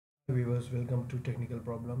Viewers, welcome to Technical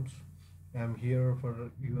Problems. I'm here for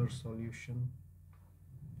your solution.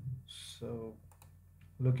 So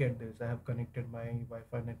look at this. I have connected my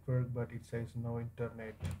Wi-Fi network, but it says no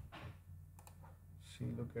internet. See,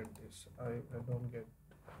 look at this. I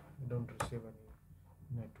don't receive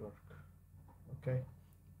any network. Okay,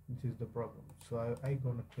 this is the problem. So I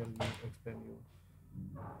gonna explain you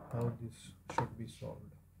how this should be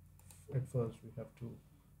solved. At first, we have to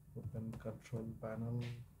open control panel,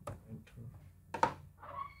 enter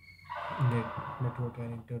network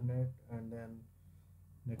and internet, and then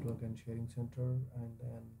network and sharing center, and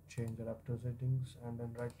then change adapter settings, and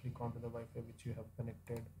then right click onto the Wi-Fi which you have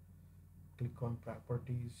connected, click on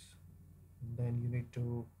properties, and then you need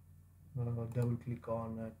to double click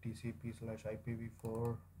on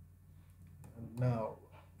TCP/IPv4. And now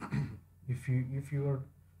if your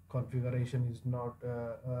configuration is not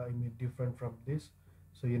I mean different from this,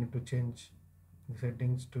 so you need to change the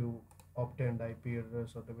settings to obtain IP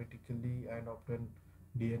address automatically and obtain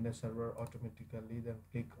DNS server automatically, then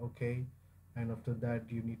click OK. And after that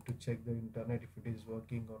you need to check the internet if it is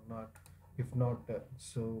working or not. If not,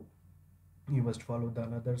 so you must follow the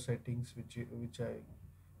another settings which I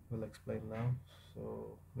will explain now.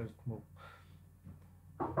 So let's move.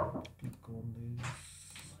 Click on this.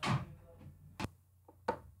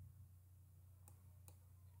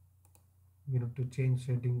 You need to change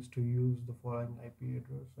settings to use the following IP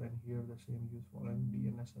address, and here the same use following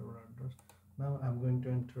DNS server address. Now I'm going to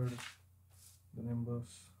enter the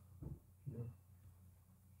numbers here.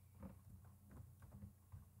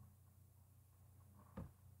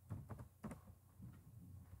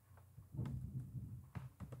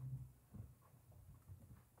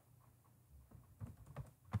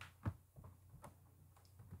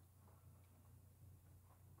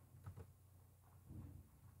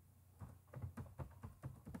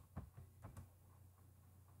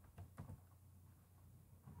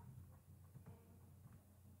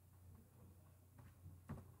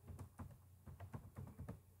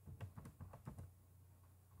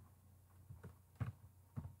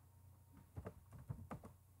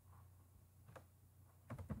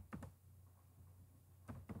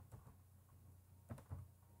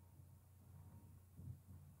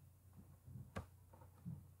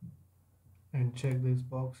 And check this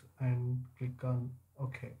box and click on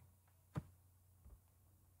OK.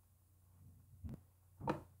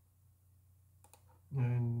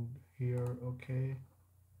 And here OK,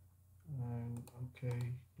 and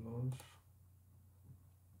OK, close.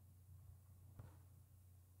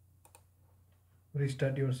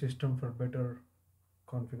 Restart your system for better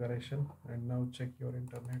configuration, and now check your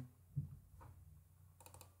internet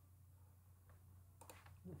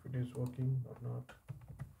if it is working or not.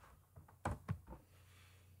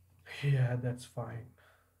 Yeah, that's fine.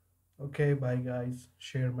 Okay, bye guys.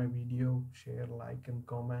 Share my video, share, like, and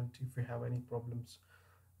comment. If you have any problems,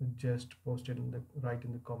 just post it in the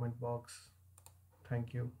comment box.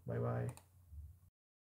 Thank you. Bye bye.